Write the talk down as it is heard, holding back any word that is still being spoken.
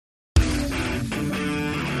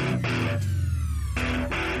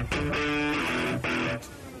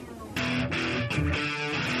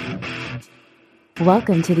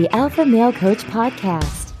Welcome to the Alpha Male Coach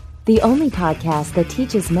Podcast, the only podcast that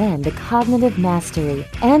teaches men the cognitive mastery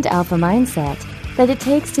and alpha mindset that it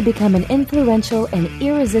takes to become an influential and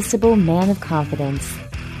irresistible man of confidence.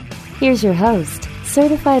 Here's your host,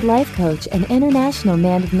 certified life coach and international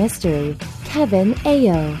man of mystery, Kevin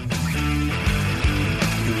Ayo.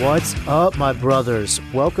 What's up, my brothers?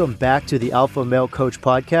 Welcome back to the Alpha Male Coach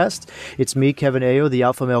Podcast. It's me, Kevin Ayo, the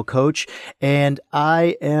Alpha Male Coach, and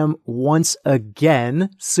I am once again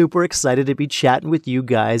super excited to be chatting with you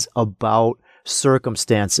guys about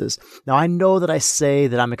circumstances. Now, I know that I say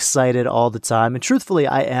that I'm excited all the time, and truthfully,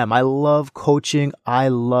 I am. I love coaching. I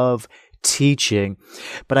love teaching,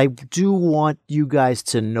 but I do want you guys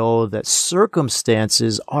to know that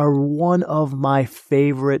circumstances are one of my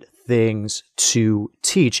favorite things to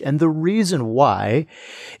teach. And the reason why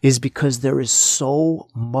is because there is so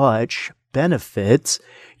much benefit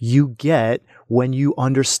you get when you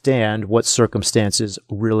understand what circumstances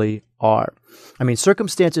really are. I mean,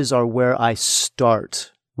 circumstances are where I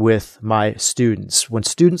start with my students. When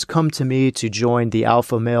students come to me to join the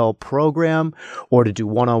Alpha Male program or to do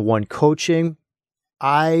one-on-one coaching,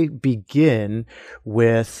 I begin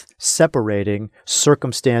with separating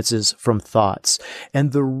circumstances from thoughts.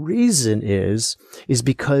 And the reason is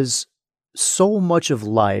because so much of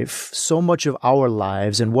life, so much of our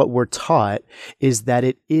lives and what we're taught is that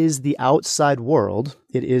it is the outside world,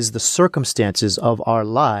 it is the circumstances of our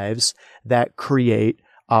lives that create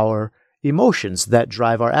our emotions, that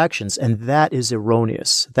drive our actions. And that is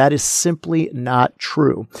erroneous. That is simply not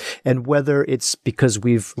true. And whether it's because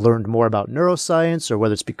we've learned more about neuroscience, or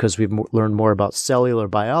whether it's because we've learned more about cellular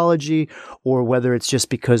biology, or whether it's just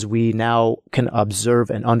because we now can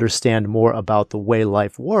observe and understand more about the way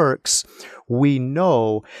life works, we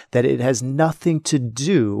know that it has nothing to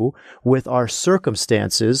do with our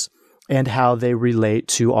circumstances and how they relate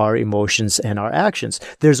to our emotions and our actions.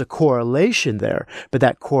 There's a correlation there, but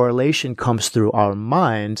that correlation comes through our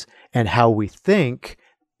mind and how we think.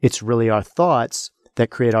 It's really our thoughts that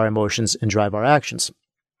create our emotions and drive our actions.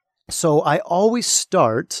 So I always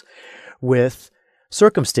start with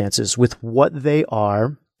circumstances, with what they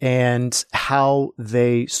are and how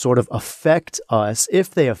they sort of affect us, if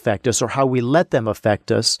they affect us, or how we let them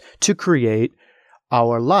affect us to create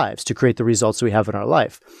our lives, to create the results we have in our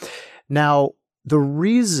life. Now, the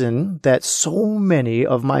reason that so many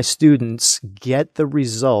of my students get the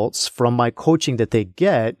results from my coaching that they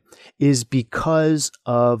get is because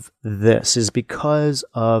of this, is because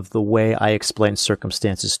of the way I explain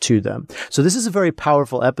circumstances to them. So this is a very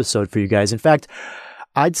powerful episode for you guys. In fact,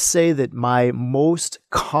 I'd say that my most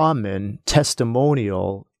common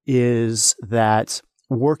testimonial is that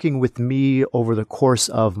working with me over the course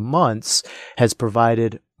of months has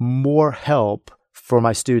provided more help for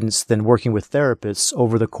my students than working with therapists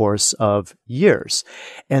over the course of years.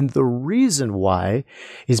 And the reason why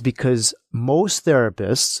is because most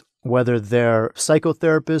therapists, whether they're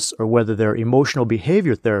psychotherapists or whether they're emotional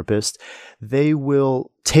behavior therapists, they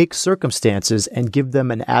will take circumstances and give them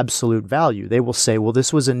an absolute value. They will say, well,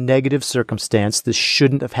 this was a negative circumstance. This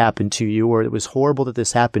shouldn't have happened to you, or it was horrible that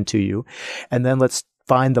this happened to you. And then let's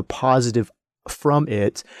find the positive from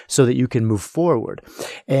it so that you can move forward.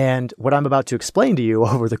 And what I'm about to explain to you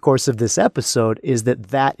over the course of this episode is that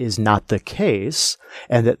that is not the case,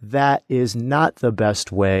 and that that is not the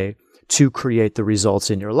best way to create the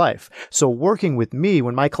results in your life. So working with me,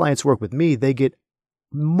 when my clients work with me, they get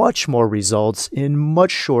much more results in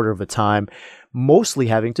much shorter of a time, mostly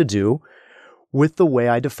having to do with the way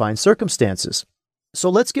I define circumstances. So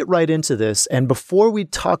let's get right into this. And before we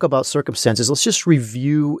talk about circumstances, let's just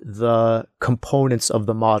review the components of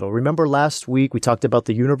the model. Remember last week we talked about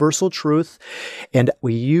the universal truth, and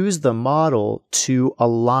we used the model to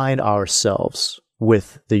align ourselves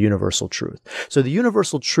with the universal truth. So the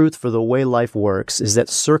universal truth for the way life works is that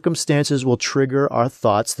circumstances will trigger our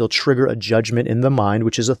thoughts. They'll trigger a judgment in the mind,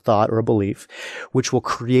 which is a thought or a belief, which will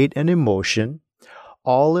create an emotion.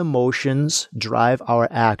 All emotions drive our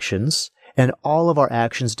actions, and all of our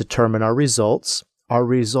actions determine our results. Our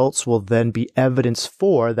results will then be evidence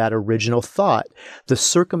for that original thought. The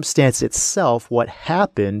circumstance itself, what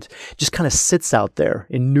happened, just kind of sits out there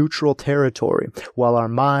in neutral territory while our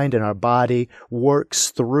mind and our body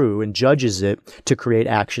works through and judges it to create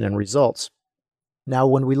action and results. Now,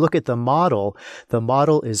 when we look at the model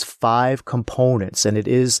is 5 components, and it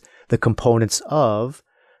is the components of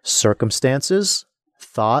circumstances,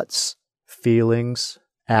 thoughts, feelings,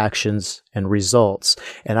 actions, and results.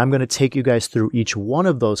 And I'm going to take you guys through each one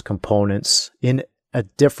of those components in a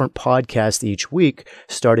different podcast each week,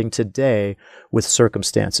 starting today with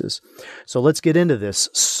circumstances. So let's get into this.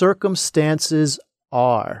 Circumstances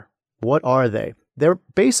are, what are they? They're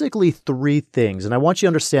basically three things. And I want you to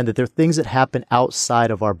understand that they're things that happen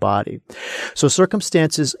outside of our body. So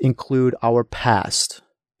circumstances include our past.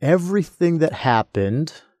 Everything that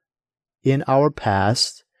happened in our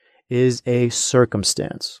past is a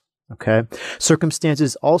circumstance. Okay.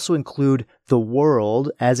 Circumstances also include the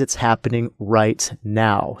world as it's happening right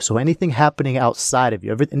now. So anything happening outside of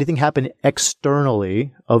you, anything happening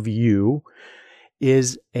externally of you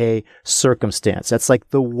is a circumstance. That's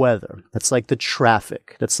like the weather. That's like the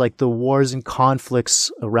traffic. That's like the wars and conflicts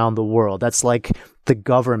around the world. That's like the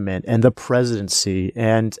government and the presidency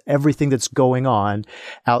and everything that's going on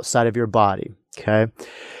outside of your body. Okay.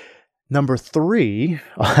 Number three,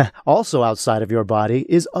 also outside of your body,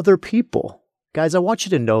 is other people. Guys, I want you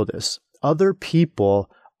to know this. Other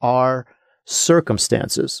people are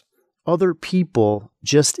circumstances. Other people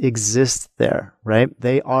just exist there, right?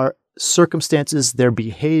 They are circumstances, their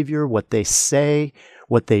behavior, what they say,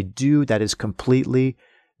 what they do, that is completely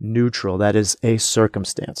neutral. That is a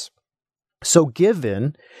circumstance. So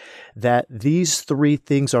given that these three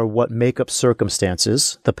things are what make up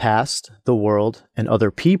circumstances, the past, the world, and other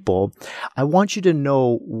people, I want you to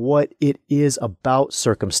know what it is about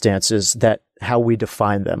circumstances that how we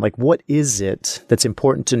define them. Like, what is it that's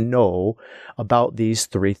important to know about these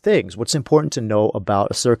three things? What's important to know about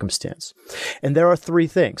a circumstance? And there are three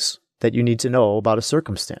things that you need to know about a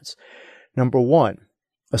circumstance. Number one,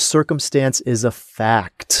 a circumstance is a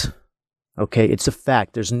fact. Okay, it's a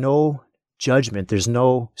fact. There's no judgment. There's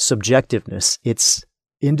no subjectiveness. It's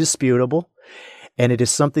indisputable, and it is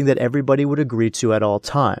something that everybody would agree to at all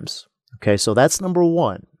times. Okay, so that's number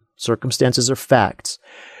one. Circumstances are facts.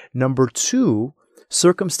 Number two,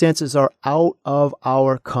 circumstances are out of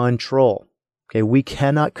our control. Okay, we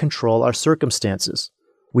cannot control our circumstances.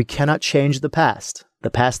 We cannot change the past. The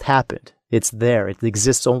past happened. It's there. It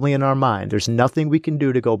exists only in our mind. There's nothing we can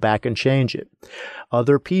do to go back and change it.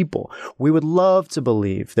 Other people. We would love to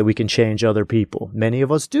believe that we can change other people. Many of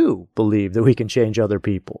us do believe that we can change other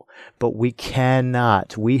people, but we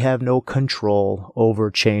cannot. We have no control over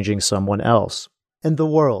changing someone else. And the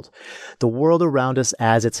world around us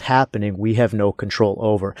as it's happening, we have no control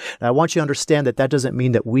over. And I want you to understand that that doesn't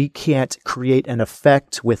mean that we can't create an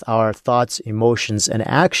effect with our thoughts, emotions, and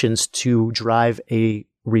actions to drive a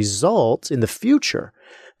result in the future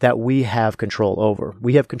that we have control over.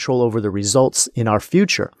 We have control over the results in our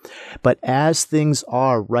future. But as things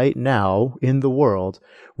are right now in the world,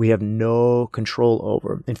 we have no control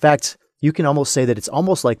over. In fact, you can almost say that it's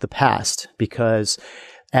almost like the past, because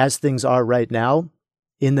as things are right now,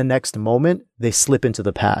 in the next moment, they slip into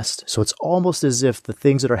the past. So it's almost as if the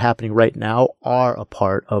things that are happening right now are a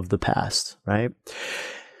part of the past, right?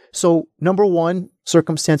 So number one,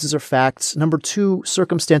 circumstances are facts. Number two,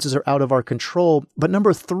 circumstances are out of our control. But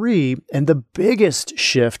number three, and the biggest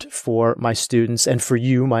shift for my students and for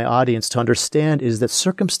you, my audience, to understand is that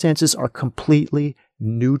circumstances are completely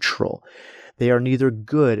neutral. They are neither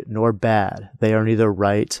good nor bad. They are neither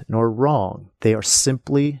right nor wrong. They are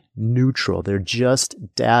simply neutral. They're just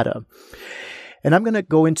data. And I'm going to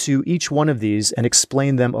go into each one of these and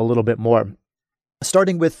explain them a little bit more,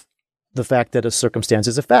 starting with the fact that a circumstance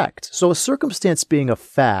is a fact. So a circumstance being a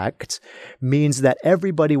fact means that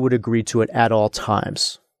everybody would agree to it at all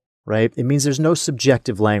times, right? It means there's no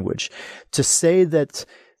subjective language. To say that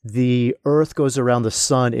the earth goes around the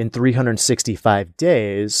sun in 365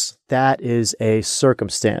 days, that is a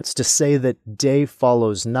circumstance. To say that day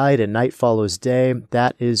follows night and night follows day,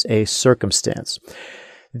 that is a circumstance.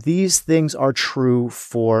 These things are true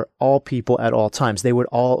for all people at all times. They would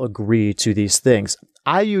all agree to these things.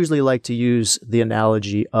 I usually like to use the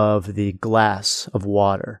analogy of the glass of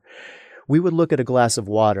water. We would look at a glass of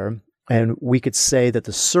water and we could say that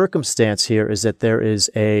the circumstance here is that there is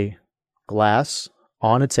a glass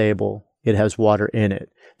on a table, it has water in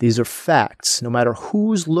it. These are facts. No matter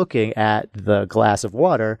who's looking at the glass of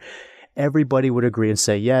water, everybody would agree and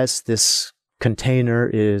say, yes, this container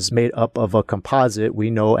is made up of a composite we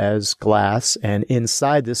know as glass, and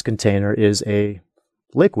inside this container is a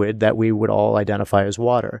liquid that we would all identify as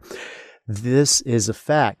water. This is a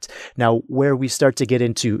fact. Now, where we start to get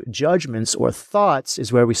into judgments or thoughts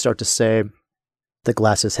is where we start to say the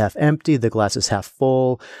glass is half empty, the glass is half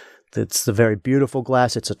full. It's a very beautiful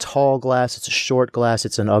glass. It's a tall glass. It's a short glass.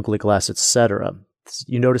 It's an ugly glass, etc.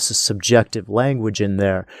 You notice the subjective language in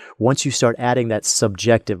there. Once you start adding that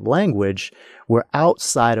subjective language, we're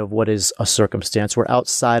outside of what is a circumstance. We're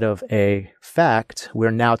outside of a fact. We're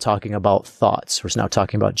now talking about thoughts. We're now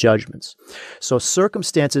talking about judgments. So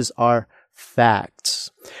circumstances are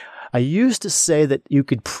facts. I used to say that you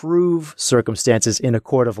could prove circumstances in a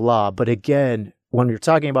court of law, but again, when you're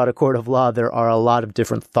talking about a court of law, there are a lot of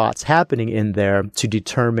different thoughts happening in there to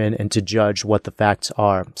determine and to judge what the facts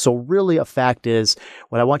are. So really a fact is,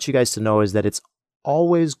 what I want you guys to know is that it's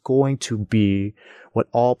always going to be what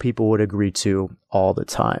all people would agree to all the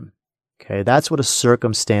time. Okay, that's what a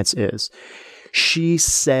circumstance is. She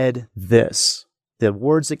said this. The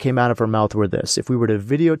words that came out of her mouth were this. If we were to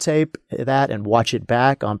videotape that and watch it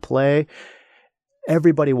back on play,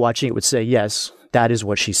 everybody watching it would say, yes, that is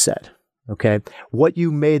what she said. Okay, what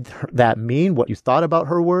you made that mean, what you thought about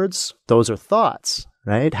her words, those are thoughts,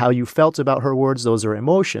 right? How you felt about her words, those are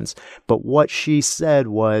emotions. But what she said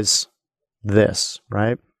was this,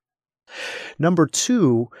 right? Number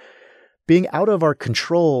two, being out of our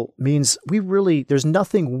control means there's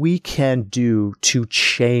nothing we can do to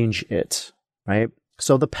change it, right?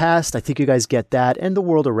 So the past, I think you guys get that, and the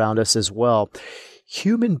world around us as well.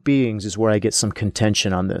 Human beings is where I get some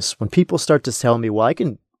contention on this. When people start to tell me, well, I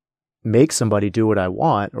can make somebody do what I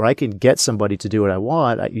want, or I can get somebody to do what I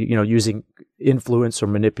want, using influence or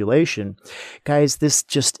manipulation. Guys, this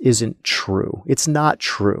just isn't true. It's not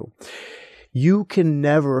true. You can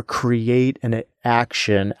never create an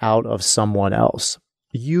action out of someone else.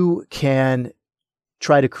 You can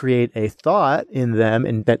try to create a thought in them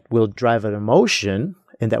and that will drive an emotion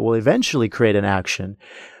and that will eventually create an action.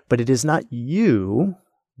 But it is not you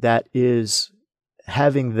that is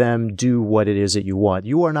having them do what it is that you want.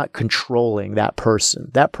 You are not controlling that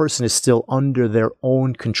person. That person is still under their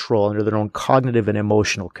own control, under their own cognitive and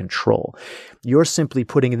emotional control. You're simply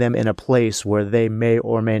putting them in a place where they may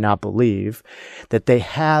or may not believe that they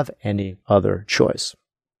have any other choice.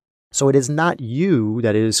 So it is not you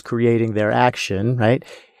that is creating their action, right?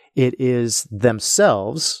 It is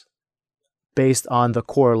themselves based on the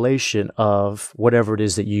correlation of whatever it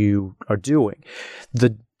is that you are doing.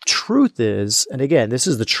 The truth is, and again, this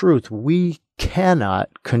is the truth, we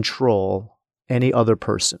cannot control any other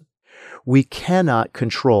person. We cannot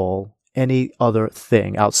control any other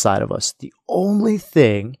thing outside of us. The only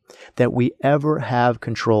thing that we ever have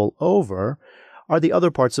control over are the other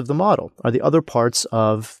parts of the model, are the other parts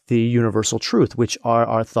of the universal truth, which are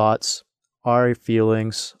our thoughts, our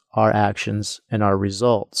feelings, our actions, and our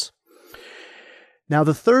results. Now,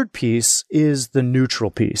 the third piece is the neutral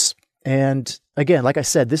piece. And again, like I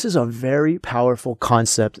said, this is a very powerful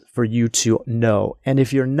concept for you to know. And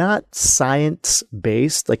if you're not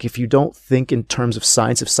science-based, like if you don't think in terms of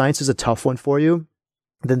science, if science is a tough one for you,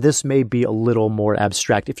 then this may be a little more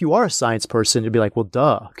abstract. If you are a science person, you'd be like, well,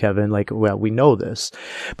 duh, Kevin, well, we know this.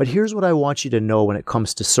 But here's what I want you to know when it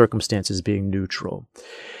comes to circumstances being neutral.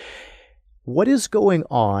 What is going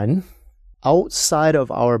on outside of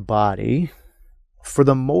our body, for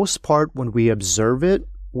the most part, when we observe it,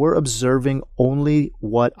 we're observing only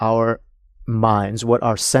what our minds, what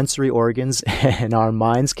our sensory organs and our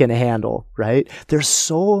minds can handle, right? There's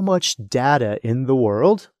so much data in the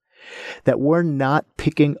world that we're not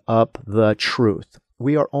picking up the truth.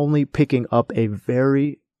 We are only picking up a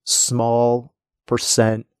very small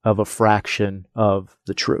percent of a fraction of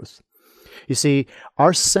the truth. You see,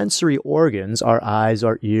 our sensory organs, our eyes,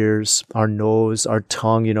 our ears, our nose, our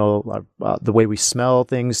tongue, the way we smell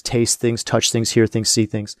things, taste things, touch things, hear things, see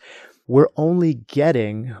things, we're only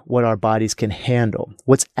getting what our bodies can handle.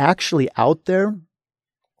 What's actually out there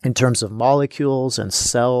in terms of molecules and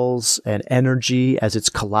cells and energy as it's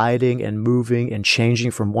colliding and moving and changing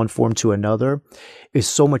from one form to another is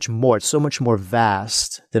so much more. It's so much more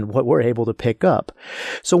vast than what we're able to pick up.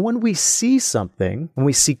 So when we see something, when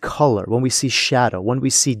we see color, when we see shadow, when we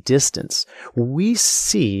see distance, we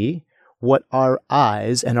see what our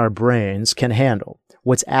eyes and our brains can handle.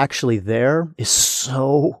 What's actually there is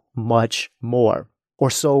so much more. Or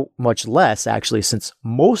so much less, actually, since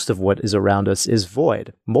most of what is around us is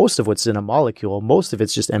void. Most of what's in a molecule, most of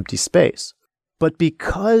it's just empty space. But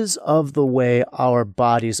because of the way our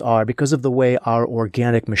bodies are, because of the way our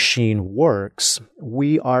organic machine works,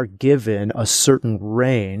 we are given a certain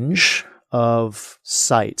range of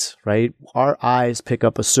sight, right? Our eyes pick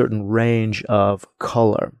up a certain range of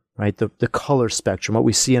color, right? The color spectrum, what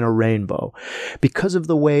we see in a rainbow. Because of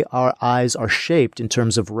the way our eyes are shaped in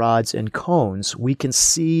terms of rods and cones, we can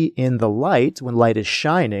see in the light when light is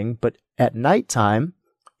shining, but at nighttime,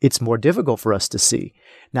 it's more difficult for us to see.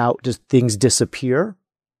 Now, does things disappear?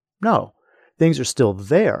 No, things are still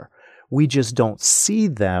there. We just don't see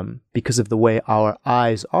them because of the way our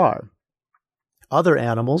eyes are. Other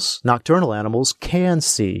animals, nocturnal animals, can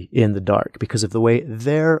see in the dark because of the way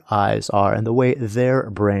their eyes are and the way their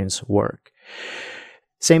brains work.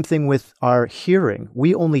 Same thing with our hearing.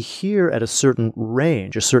 We only hear at a certain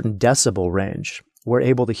range, a certain decibel range. We're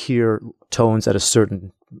able to hear tones at a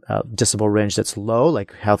certain decibel range that's low,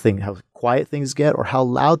 like how quiet things get or how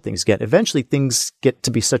loud things get. Eventually things get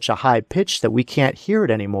to be such a high pitch that we can't hear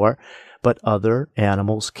it anymore, but other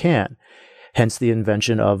animals can. Hence the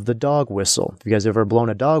invention of the dog whistle. If you guys ever blown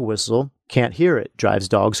a dog whistle, can't hear it, drives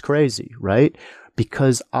dogs crazy, right?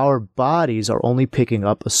 Because our bodies are only picking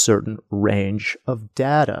up a certain range of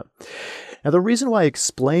data. Now, the reason why I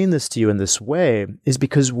explain this to you in this way is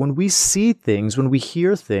because when we see things, when we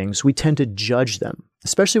hear things, we tend to judge them,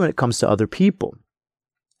 especially when it comes to other people.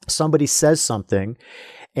 Somebody says something,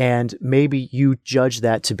 and maybe you judge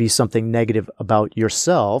that to be something negative about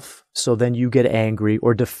yourself, so then you get angry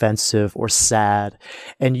or defensive or sad,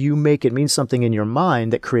 and you make it mean something in your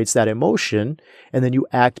mind that creates that emotion, and then you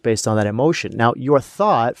act based on that emotion. Now, your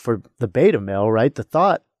thought for the beta male, right, the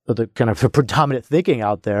thought, or the kind of the predominant thinking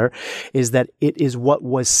out there is that it is what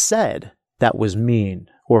was said that was mean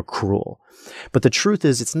or cruel. But the truth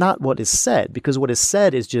is, it's not what is said, because what is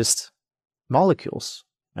said is just molecules.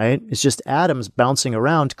 Right? It's just atoms bouncing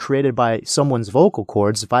around created by someone's vocal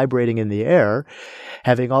cords vibrating in the air,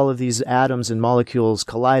 having all of these atoms and molecules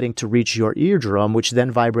colliding to reach your eardrum, which then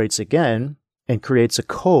vibrates again and creates a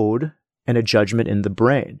code and a judgment in the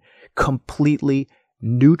brain. Completely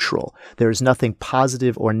neutral. There is nothing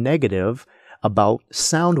positive or negative about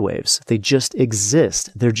sound waves. They just exist.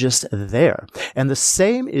 They're just there. And the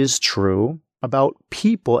same is true about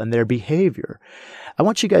people and their behavior. I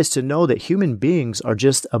want you guys to know that human beings are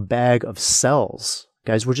just a bag of cells.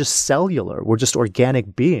 Guys, we're just cellular. We're just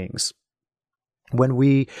organic beings. When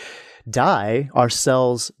we die, our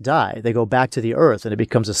cells die. They go back to the earth and it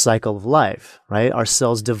becomes a cycle of life, right? Our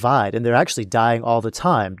cells divide and they're actually dying all the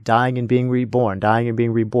time, dying and being reborn,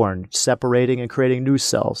 separating and creating new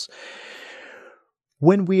cells.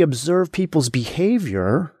 When we observe people's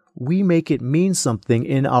behavior, we make it mean something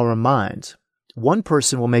in our mind. One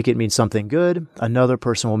person will make it mean something good. Another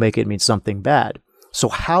person will make it mean something bad. So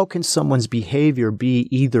how can someone's behavior be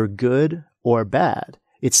either good or bad?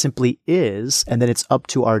 It simply is, and then it's up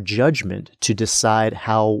to our judgment to decide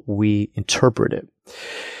how we interpret it.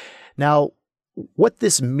 Now, what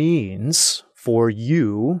this means for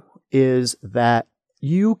you is that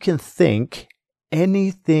you can think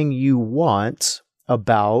anything you want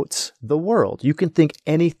about the world. You can think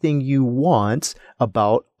anything you want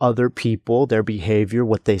about other people, their behavior,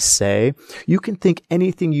 what they say. You can think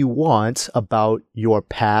anything you want about your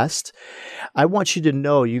past. I want you to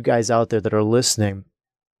know, you guys out there that are listening,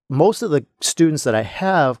 most of the students that I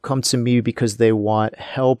have come to me because they want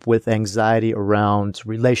help with anxiety around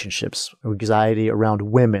relationships, anxiety around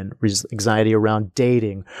women, anxiety around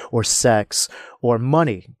dating or sex or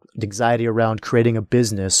money, anxiety around creating a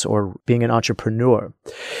business or being an entrepreneur.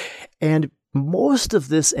 And most of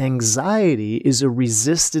this anxiety is a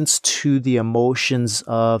resistance to the emotions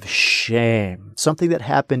of shame, something that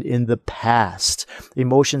happened in the past,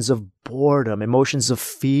 emotions of boredom, emotions of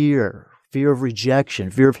fear of rejection,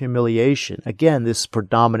 fear of humiliation. Again, this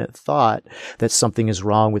predominant thought that something is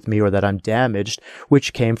wrong with me or that I'm damaged,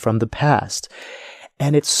 which came from the past.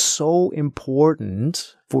 And it's so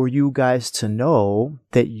important for you guys to know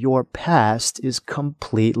that your past is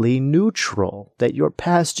completely neutral, that your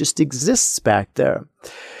past just exists back there.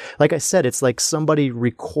 Like I said, it's like somebody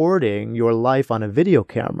recording your life on a video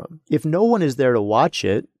camera. If no one is there to watch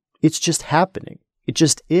it, it's just happening. It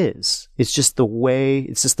just is. It's just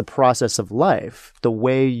the process of life, the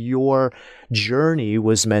way your journey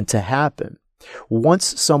was meant to happen.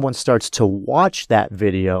 Once someone starts to watch that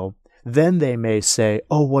video, then they may say,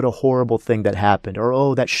 oh, what a horrible thing that happened, or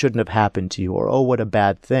oh, that shouldn't have happened to you, or oh, what a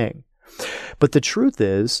bad thing. But the truth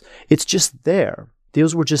is, it's just there.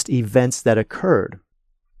 Those were just events that occurred.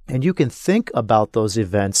 And you can think about those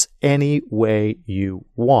events any way you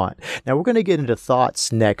want. Now, we're going to get into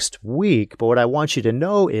thoughts next week, but what I want you to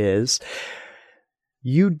know is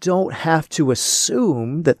you don't have to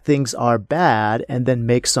assume that things are bad and then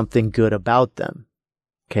make something good about them.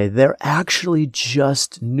 Okay, they're actually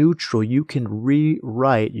just neutral. You can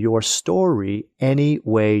rewrite your story any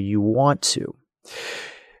way you want to.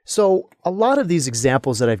 So a lot of these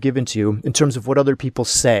examples that I've given to you in terms of what other people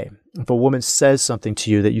say, if a woman says something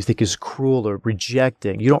to you that you think is cruel or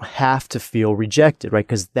rejecting, you don't have to feel rejected, right?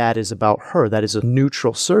 Because that is about her. That is a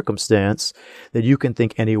neutral circumstance that you can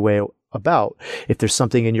think any way about. If there's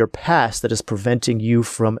something in your past that is preventing you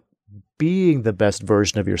from being the best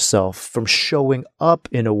version of yourself, from showing up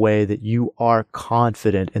in a way that you are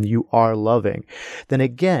confident and you are loving, then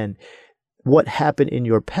again, what happened in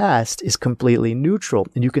your past is completely neutral,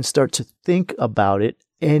 and you can start to think about it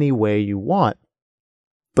any way you want.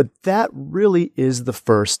 But that really is the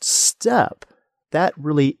first step. That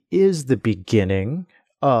really is the beginning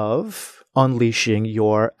of unleashing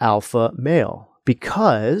your alpha male.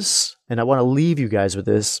 Because, and I want to leave you guys with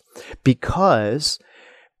this, because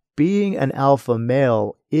being an alpha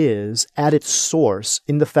male is, at its source,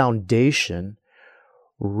 in the foundation,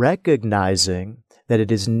 recognizing that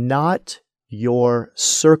it is not your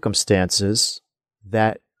circumstances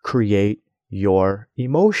that create your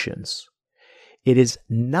emotions. It is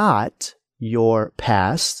not your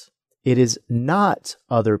past. It is not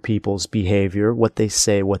other people's behavior, what they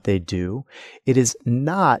say, what they do. It is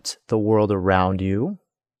not the world around you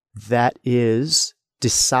that is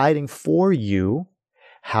deciding for you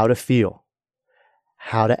how to feel,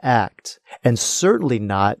 how to act, and certainly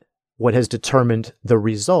not what has determined the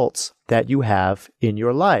results that you have in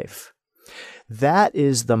your life. That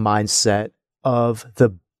is the mindset of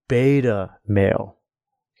the beta male.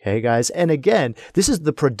 Okay, guys? And again, this is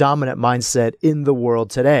the predominant mindset in the world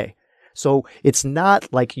today. So it's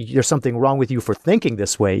not like there's something wrong with you for thinking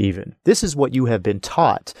this way even. This is what you have been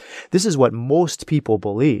taught. This is what most people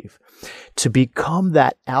believe. To become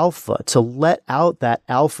that alpha, to let out that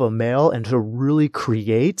alpha male and to really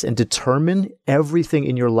create and determine everything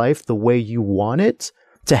in your life the way you want it,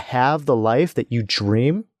 to have the life that you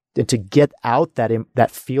dream, and to get out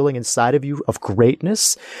that feeling inside of you of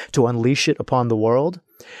greatness, to unleash it upon the world.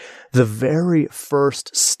 The very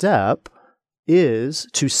first step is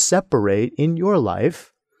to separate in your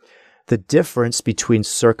life the difference between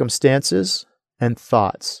circumstances and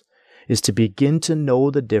thoughts, is to begin to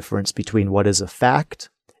know the difference between what is a fact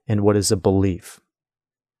and what is a belief.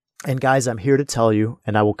 And guys, I'm here to tell you,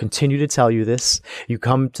 and I will continue to tell you this. You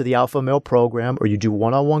come to the Alpha Male program or you do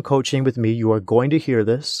one-on-one coaching with me, you are going to hear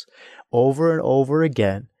this over and over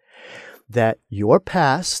again, that your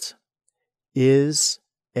past is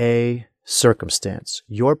a circumstance.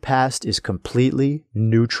 Your past is completely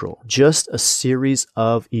neutral, just a series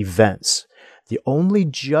of events. The only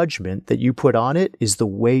judgment that you put on it is the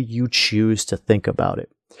way you choose to think about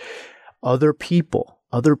it. Other people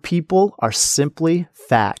are simply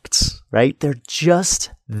facts, right? They're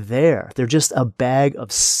just there. They're just a bag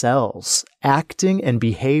of cells acting and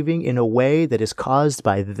behaving in a way that is caused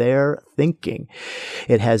by their thinking.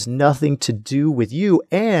 It has nothing to do with you,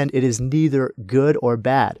 and it is neither good or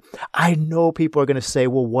bad. I know people are going to say,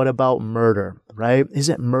 well, what about murder, right?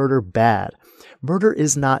 Isn't murder bad? Murder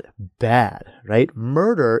is not bad, right?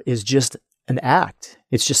 Murder is just an act.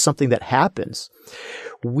 It's just something that happens.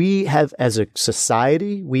 We have, as a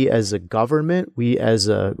society, we as a government, we as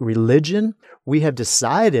a religion, we have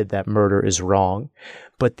decided that murder is wrong,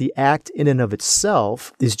 but the act in and of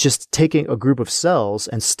itself is just taking a group of cells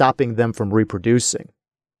and stopping them from reproducing,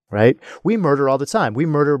 right? We murder all the time. We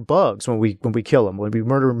murder bugs when we kill them. When we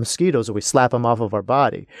murder mosquitoes and we slap them off of our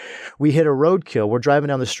body. We hit a roadkill. We're driving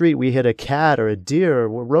down the street. We hit a cat or a deer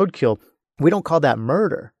or roadkill. We don't call that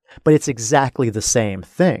murder, but it's exactly the same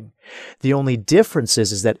thing. The only difference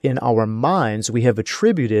is that in our minds, we have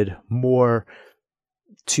attributed more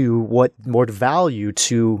value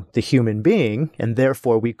to the human being, and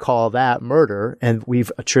therefore we call that murder, and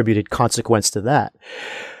we've attributed consequence to that.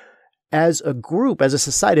 As a group, as a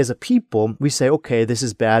society, as a people, we say, okay, this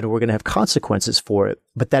is bad, and we're going to have consequences for it.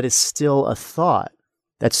 But that is still a thought.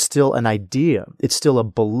 That's still an idea. It's still a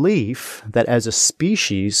belief that as a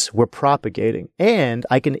species, we're propagating. And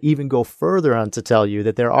I can even go further on to tell you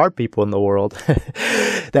that there are people in the world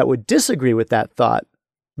that would disagree with that thought,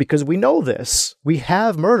 because we know this. We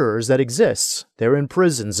have murderers that exist. They're in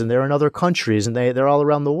prisons and they're in other countries and they're all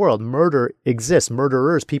around the world. Murder exists.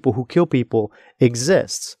 Murderers, people who kill people,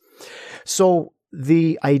 exists. So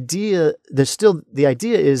the idea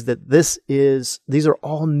is that these are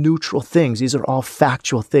all neutral things. These are all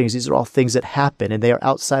factual things. These are all things that happen and they are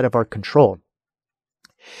outside of our control.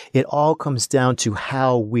 It all comes down to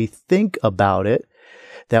how we think about it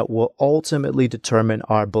that will ultimately determine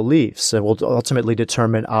our beliefs. It will ultimately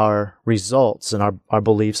determine our results and our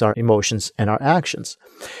beliefs, our emotions, and our actions.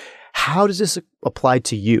 How does this apply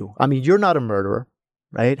to you? I mean, you're not a murderer,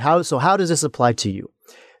 right? How does this apply to you?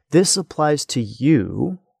 This applies to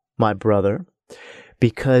you, my brother,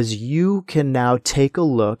 because you can now take a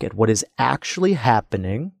look at what is actually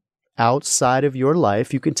happening outside of your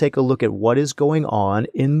life. You can take a look at what is going on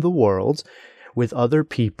in the world with other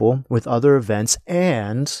people, with other events,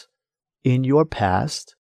 and in your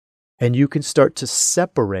past, and you can start to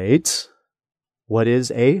separate what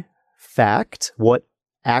is a fact, what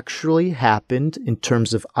actually happened in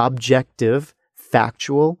terms of objective,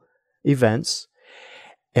 factual events,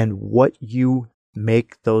 and what you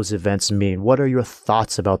make those events mean. What are your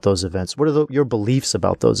thoughts about those events? What are your beliefs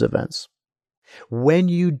about those events? When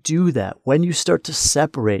you do that, when you start to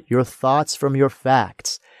separate your thoughts from your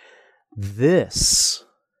facts, this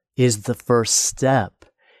is the first step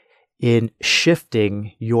in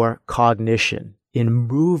shifting your cognition, in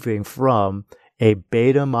moving from a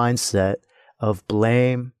beta mindset of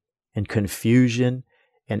blame and confusion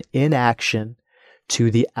and inaction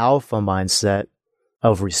to the alpha mindset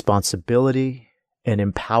of responsibility and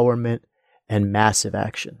empowerment and massive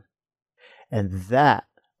action. And that,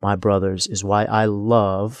 my brothers, is why I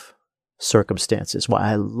love circumstances,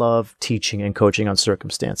 why I love teaching and coaching on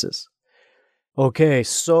circumstances. Okay,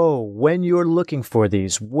 so when you're looking for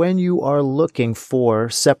these, when you are looking for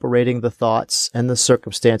separating the thoughts and the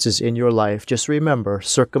circumstances in your life, just remember,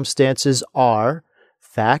 circumstances are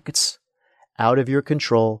facts out of your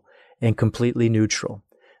control and completely neutral.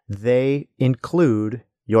 They include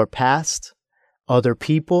your past, other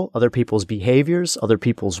people, other people's behaviors, other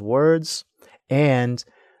people's words, and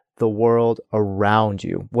the world around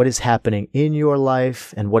you. What is happening in your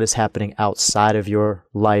life and what is happening outside of your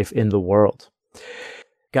life in the world.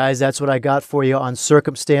 Guys, that's what I got for you on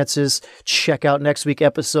circumstances. Check out next week's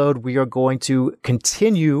episode. We are going to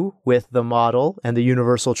continue with the model and the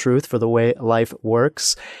universal truth for the way life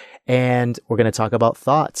works. And we're going to talk about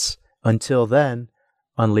thoughts. Until then,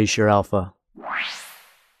 unleash your alpha.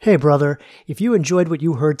 Hey, brother, if you enjoyed what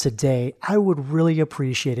you heard today, I would really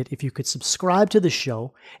appreciate it if you could subscribe to the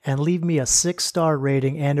show and leave me a 6-star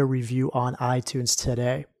rating and a review on iTunes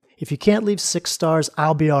today. If you can't leave 6 stars,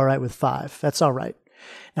 I'll be all right with 5. That's all right.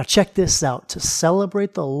 Now check this out. To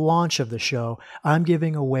celebrate the launch of the show, I'm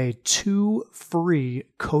giving away 2 free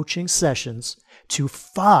coaching sessions to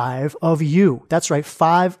 5 of you. That's right,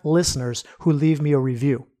 5 listeners who leave me a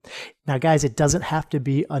review. Now, guys, it doesn't have to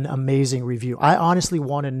be an amazing review. I honestly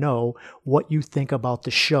want to know what you think about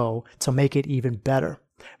the show to make it even better.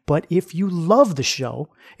 But if you love the show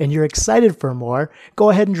and you're excited for more, go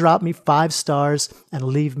ahead and drop me 5 stars and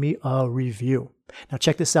leave me a review. Now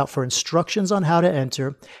check this out. For instructions on how to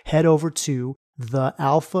enter, head over to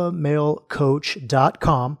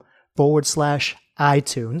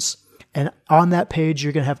thealphamalecoach.com/iTunes. And on that page,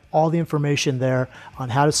 you're going to have all the information there on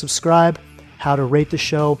how to subscribe, how to rate the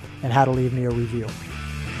show, and how to leave me a review.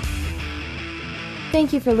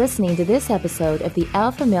 Thank you for listening to this episode of the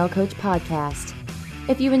Alpha Male Coach Podcast.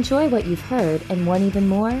 If you enjoy what you've heard and want even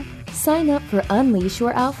more, sign up for Unleash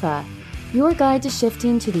Your Alpha, your guide to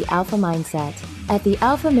shifting to the alpha mindset at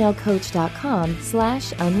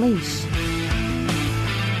thealphamalecoach.com/unleash.